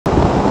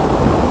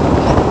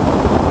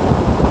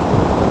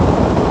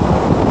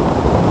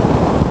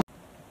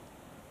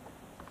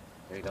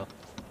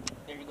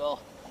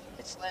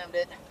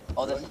Found it.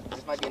 Oh,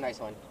 this might be a nice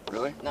one.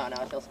 Really? No,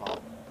 it feels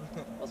small.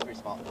 It feels pretty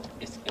small.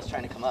 It's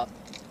trying to come up.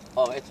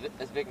 Oh, it's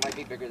big. Might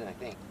be bigger than I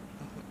think.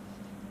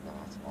 No,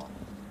 it's small.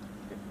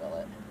 Good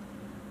fillet.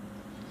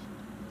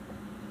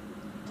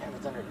 Damn,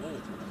 it's underneath.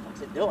 What the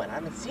fuck's it doing? I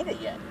haven't seen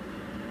it yet.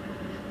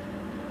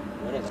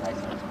 It is a nice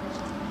one.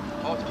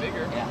 Oh, it's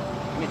bigger. Yeah.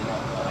 Give me the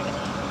note. Oh, I got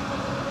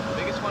The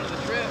biggest one of the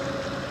trip.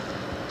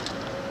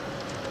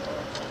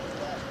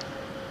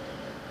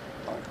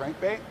 On a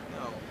crankbait?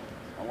 No.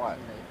 On what?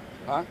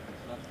 Huh?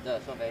 the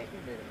swim bait.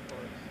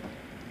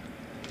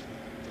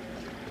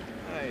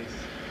 Nice.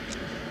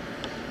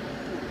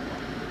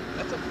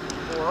 That's a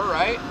 4,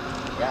 right?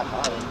 Yeah,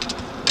 probably.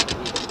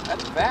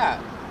 That's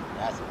fat.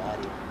 That's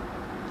fatty.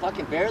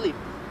 Fucking barely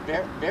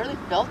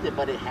felt it,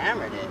 but it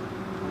hammered it.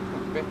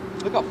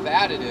 Look how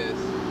fat it is.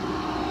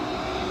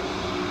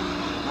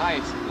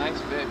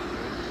 Nice fish, dude.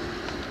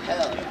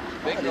 Hell yeah.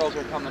 Big girls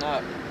are coming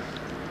up.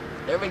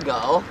 There we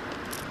go.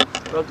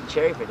 Broke the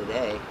cherry for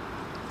today.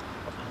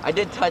 I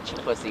did touch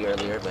pussy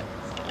earlier, but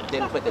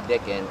didn't put the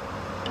dick in.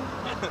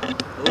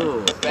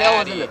 Ooh, tail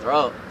was in the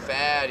throat.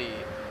 Fatty.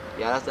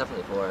 Yeah, that's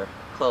definitely 4.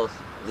 Close,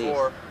 at least.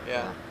 4,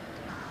 yeah.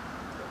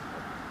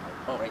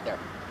 Oh, right there.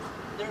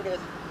 There it is.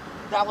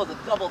 That was a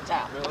double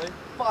tap. Really?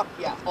 Fuck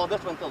yeah. Oh,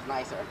 this one feels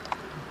nicer.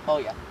 Oh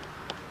yeah.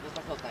 This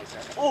one feels nicer.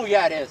 Oh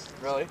yeah, it is.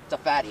 Really? It's a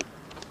fatty.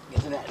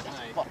 Isn't it? That's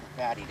Nice. a fucking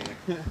fatty,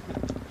 dude.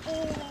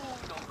 Oh, no.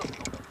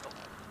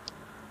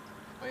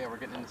 Oh yeah, we're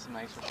getting into some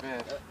nicer fish.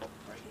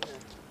 Right here.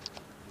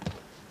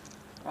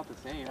 About the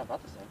same. Yeah,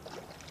 about the same.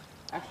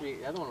 Actually,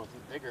 the other one was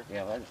bigger.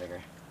 Yeah, that's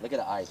bigger. Look at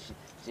the eyes.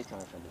 She's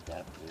coming from the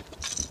depth, dude.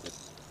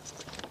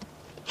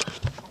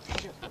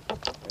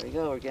 There we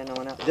go, we're getting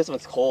one out. This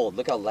one's cold.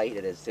 Look how light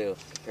it is too,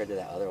 compared to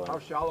that other one. How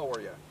shallow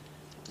were you?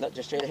 No,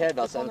 just straight ahead,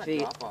 about 7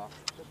 feet. Drop off.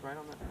 Just right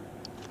on that.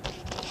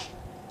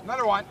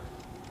 Another one.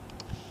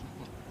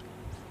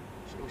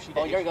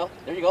 Oh, there you go.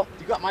 There you go.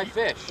 You got my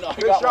fish. No,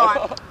 Good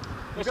shot.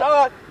 Good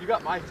shot. You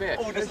got my fish.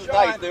 Oh, this Good is shot.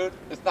 nice, dude.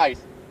 It's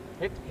nice.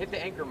 Hit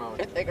the anchor mode.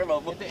 Hit the anchor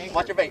mode. Hit the anchor.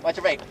 Watch your bait. Watch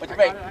your bait. Watch your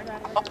bait.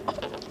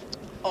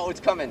 Oh, it's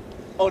coming.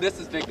 Oh, this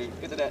is big, dude.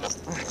 Look at that.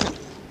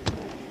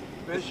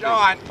 Fish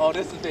on. Oh,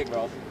 this is big,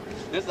 bro.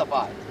 This is a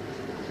 5.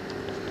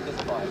 This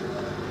is a 5.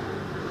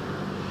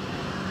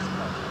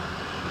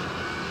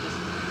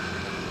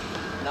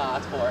 Nah,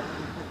 it's 4.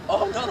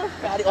 Oh, another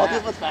fatty. Oh,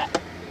 this one's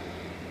fat.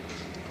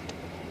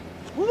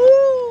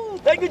 Woo!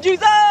 Thank you,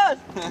 Jesus!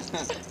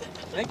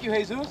 Thank you,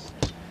 Jesus.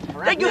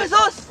 Thank you,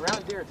 Jesus!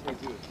 Around here,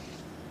 it's Jesus.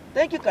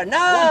 Thank you, carnal!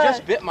 One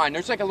just bit mine.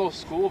 There's like a little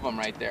school of them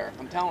right there.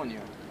 I'm telling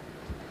you.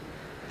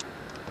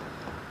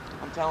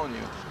 I'm telling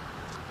you.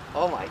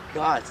 Oh my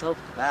God, so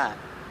fat.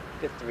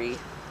 Good 3.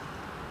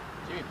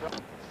 Jimmy,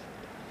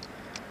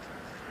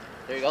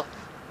 There you go.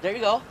 There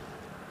you go.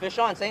 Fish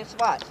on, same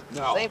spot.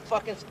 No. Same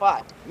fucking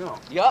spot. No.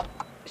 Yup.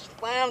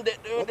 Slammed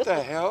it, dude. What This the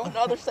was hell?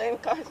 Another same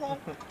guy's on.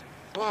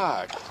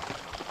 Fuck.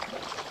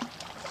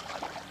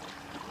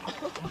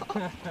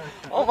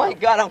 Oh my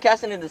God, I'm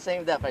casting in the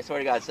same depth. I swear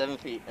to God, 7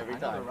 feet every I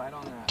know, time. right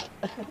on that.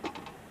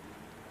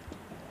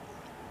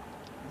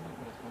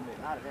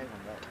 Not a big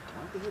one,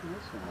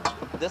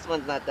 but this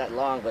one's not that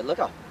long, but look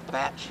how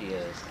fat she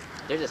is.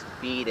 They're just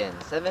feeding.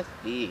 7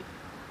 feet.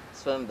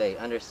 Swim bait,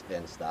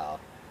 underspin style.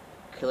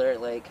 Clear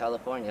Lake,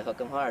 California.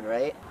 Hook 'em hard,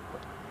 right?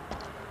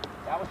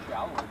 That was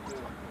shallow too.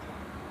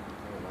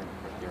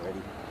 You're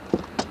ready.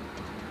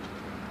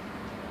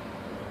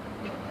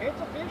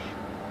 It's a fish.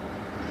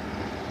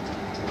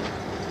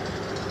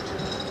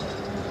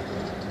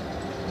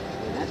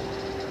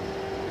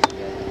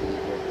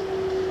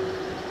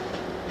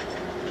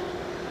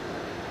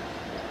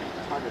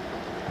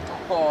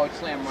 Oh, it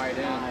slammed right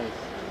in. Nice.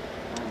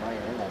 I'm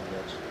right in that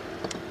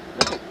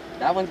bitch. Look,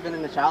 that one's been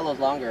in the shallows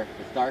longer.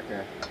 It's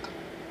darker.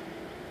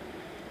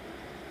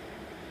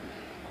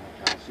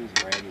 Oh God, she's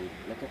ready.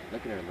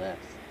 Look at her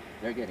lips.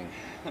 They're getting.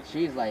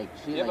 She's like.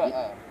 She's barely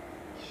hooked.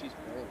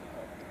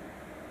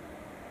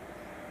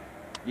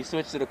 You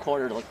switch to the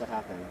quarter to look what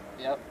happened.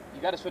 Yep.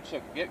 You got to switch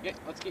to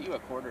let's get you a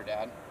quarter,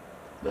 Dad.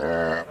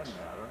 And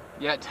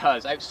Yeah, it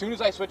does. As soon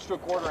as I switched to a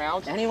 1/4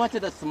 ounce, he went to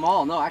the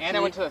small. No, actually. and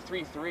I went to the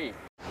 3.3.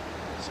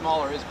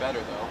 Smaller is better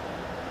though,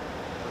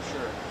 for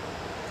sure.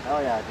 Oh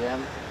yeah,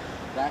 Jim.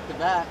 Back to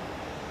back.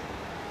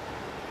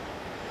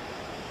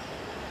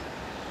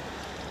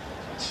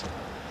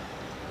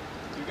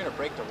 You're gonna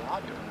break the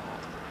rod doing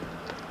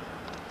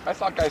that. I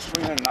thought guys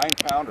swinging a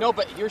 9-pounder. No,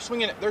 but you're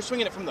swinging it. They're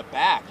swinging it from the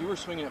back. You were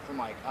swinging it from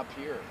like up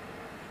here.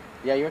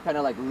 Yeah, you're kind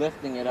of like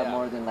lifting it up Yeah.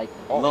 more than like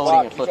Oh loading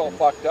fuck, and he's all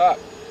flipping. fucked up.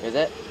 Is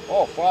it?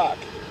 Oh fuck.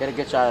 Get a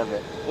good shot of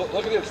it.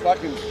 Look at his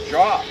fucking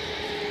jaw.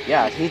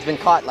 Yeah, he's been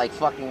caught like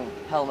fucking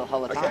hell of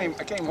I times.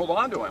 can't even hold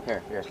on to him.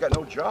 Here. He's got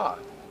no jaw.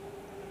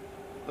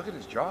 Look at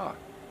his jaw.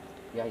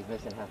 Yeah, he's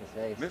missing half his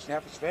face. Missing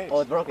half his face. Oh,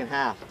 it's broken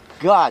half.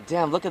 God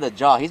damn, look at the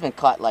jaw. He's been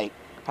caught like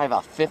probably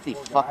about 50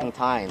 fucking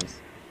times.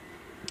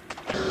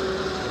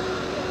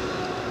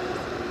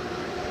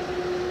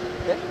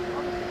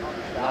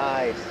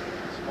 Nice.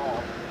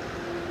 Small.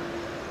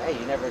 Hey,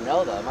 you never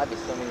know though. It might be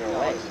swimming your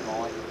way.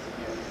 Small. I can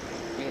see it.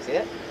 You can see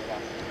it? Yeah.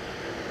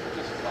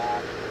 Just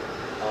flat.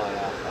 Oh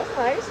yeah, that's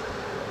nice.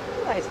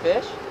 That's a nice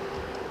fish.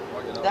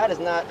 That is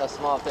not a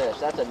small fish.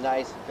 That's a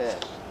nice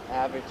fish.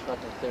 Average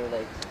fucking Clear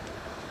Lake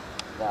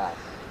bass.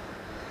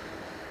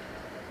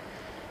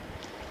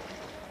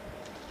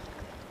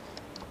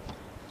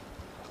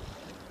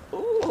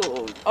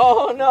 Ooh!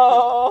 Oh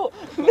no!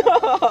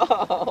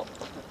 No!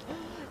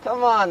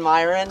 Come on,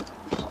 Myron.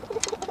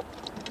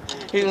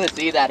 He's gonna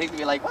see that. He's gonna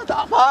be like, "What the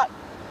fuck?"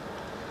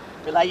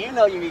 Be like, you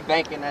know you be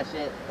banking that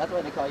shit. That's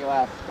why they call your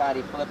ass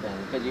Scotty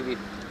Flippin', because you be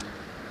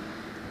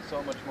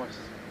So much more.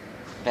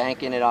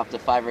 banking it off the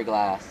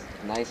fiberglass.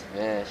 Nice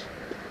fish.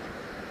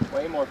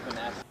 Way more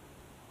finesse.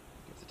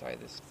 Get to tie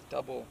this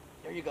double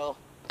There you go.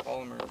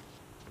 polymer.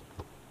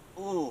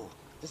 Ooh,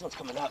 this one's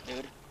coming up,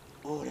 dude.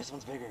 Ooh, this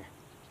one's bigger.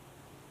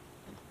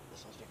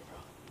 This one's bigger, bro.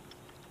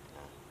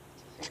 Nah,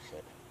 it's the same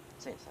shit.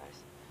 Same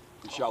size.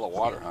 In shallow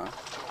water, huh?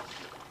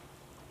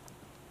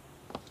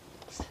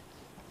 This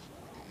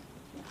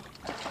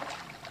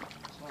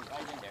one's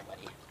right in there,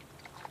 buddy.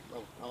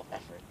 No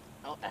effort.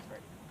 No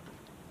effort.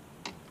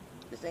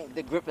 This ain't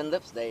the grip and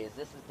lips days.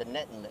 This is the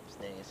net and lips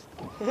days.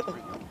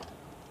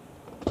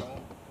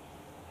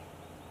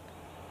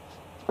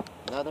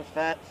 Another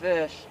fat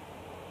fish.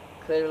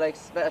 Clear Lake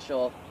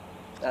Special.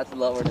 That's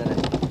lower than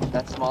it.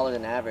 That's smaller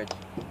than average.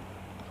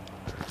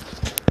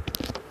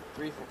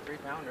 3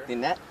 pounder. The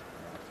net?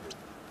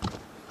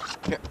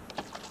 Here.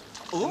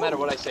 No matter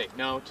what I say.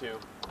 No, 2.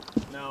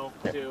 No,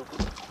 2.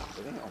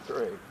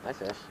 Nice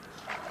fish.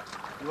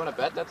 You want to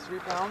bet that's 3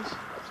 pounds?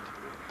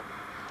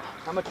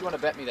 How much you want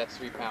to bet me that's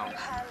 3 pounds?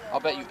 I'll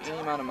bet you any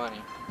amount of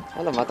money.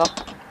 Hello, Mato.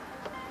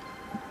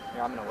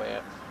 Here, I'm gonna weigh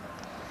it.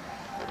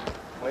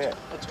 Weigh it.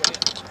 Let's weigh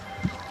it.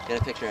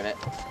 Get a picture of it.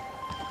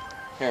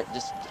 Here,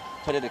 just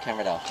put it in the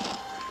camera though.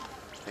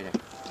 Right there.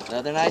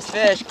 Another nice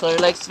fish, Clear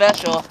Lake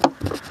Special.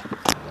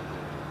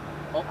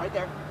 Oh, right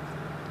there.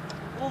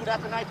 Ooh,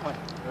 that's a nice one.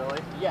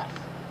 Really? Yes.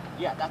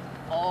 Yeah, that's,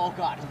 oh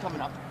God, he's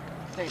coming up.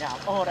 Stay down.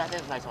 Oh, that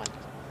is a nice one.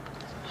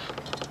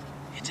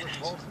 It's a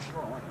nice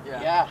one.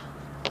 Yeah.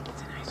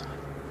 It's a nice one.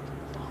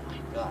 Oh my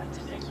God, it's a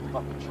nice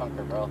fucking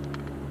chunker, bro.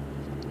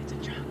 It's a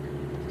chunk.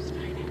 It's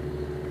tiny.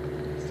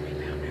 It's 3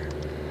 pounder.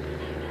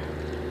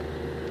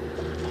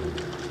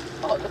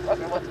 Oh, the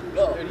fucker wants to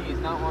go. Dude, he's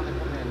not wanting to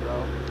come in,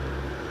 bro.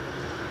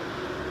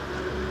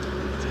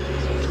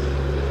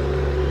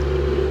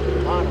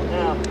 On him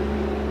now.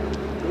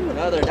 Ooh,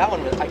 another. That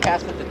one was, I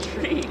cast at the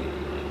tree.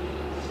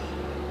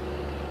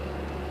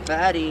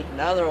 Fatty,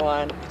 another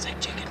one. It's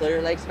like chicken.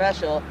 Clear Lake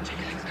Special.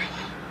 Chicken Lake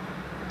Special.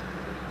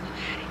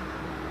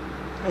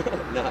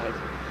 Nice.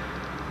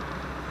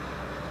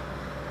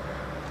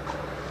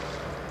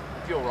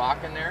 You feel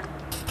rock in there?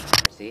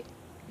 See?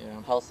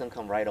 Yeah. Pulse him,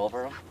 come right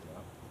over him.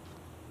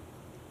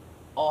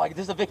 Oh, this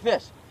is a big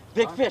fish.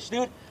 Big fish,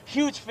 dude.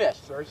 Huge fish.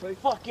 Seriously?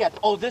 Fuck yeah.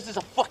 Oh, this is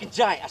a fucking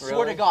giant. I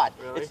swear to God.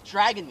 Really? It's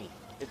dragging me.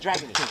 It's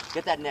dragging me.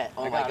 Get that net.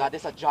 Oh my God,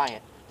 this is a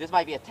giant. This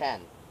might be a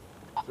 10.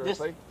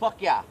 Seriously?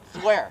 Fuck yeah.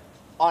 Swear.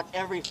 On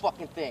every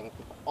fucking thing.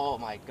 Oh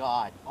my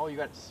God. Oh, you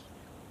got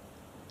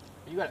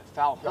it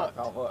foul hooked.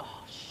 Foul hook.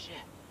 Oh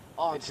shit.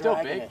 Oh, It's still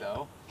dragging big it.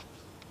 though.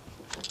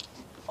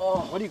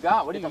 Oh, What do you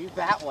got? What do it's you a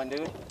fat one,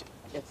 dude.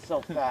 It's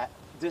so fat.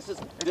 This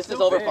is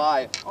still over big.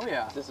 5. Oh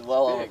yeah. This is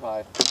well over big.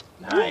 5.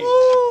 Nice.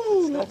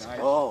 Woo! Let's nice.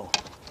 go.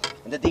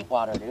 In the deep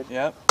water, dude.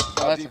 Yep.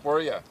 How deep were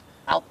you?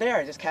 Out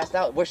there, just cast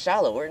out. We're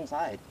shallow. We're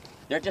inside.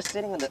 They're just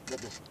sitting on the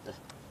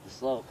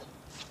slope.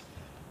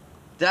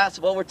 That's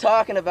what we're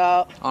talking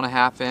about. On a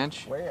 1/2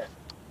 inch. Weigh it.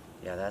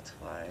 Yeah, that's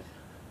 5.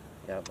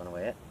 Yeah, wanna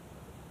weigh it?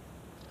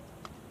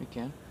 We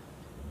can.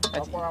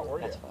 How far out were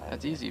you? That's 5.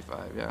 That's easy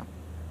 5, yeah.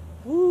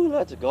 Woo,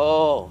 let's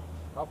go.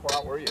 How far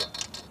out were you?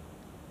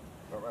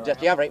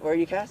 Just yeah, right where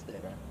you cast it.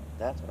 Okay.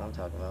 That's what I'm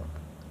talking about.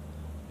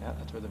 Yeah,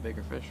 that's where the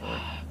bigger fish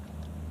are.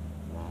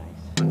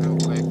 Nice. No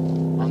way.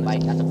 One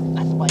bite. That's a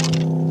bite.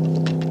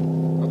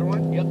 Another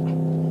one? Yep.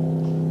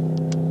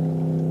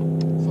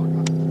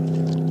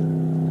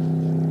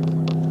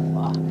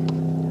 Fuck.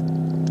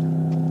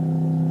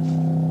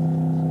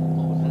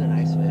 Oh, another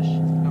nice fish.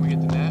 Now we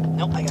get the net.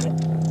 Nope, I got it.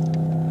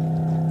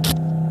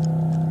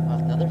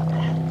 Another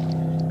fat.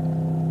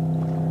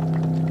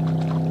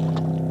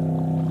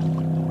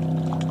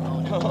 Oh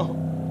no.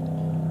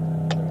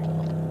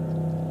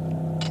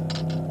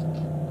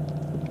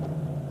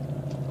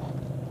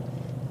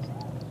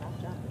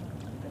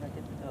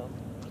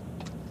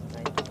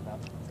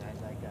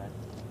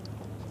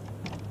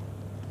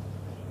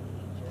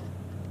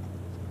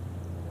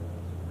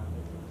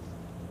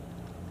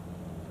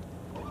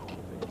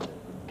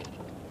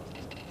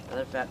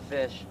 Another fat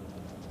fish.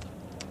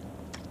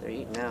 They're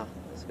eating now.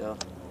 Let's go.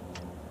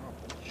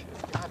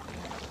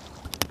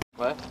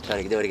 What?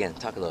 Try to do it again.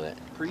 Talk a little bit.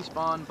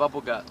 Pre-spawn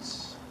bubble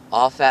guts.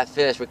 All fat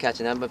fish. We're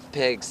catching them with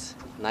pigs.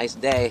 Nice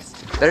day.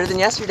 Better than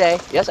yesterday.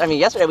 Yes, I mean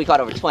yesterday we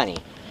caught over 20.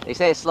 They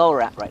say it's slow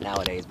wrap right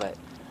nowadays, but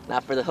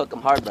not for the Hook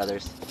 'em Hard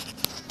brothers.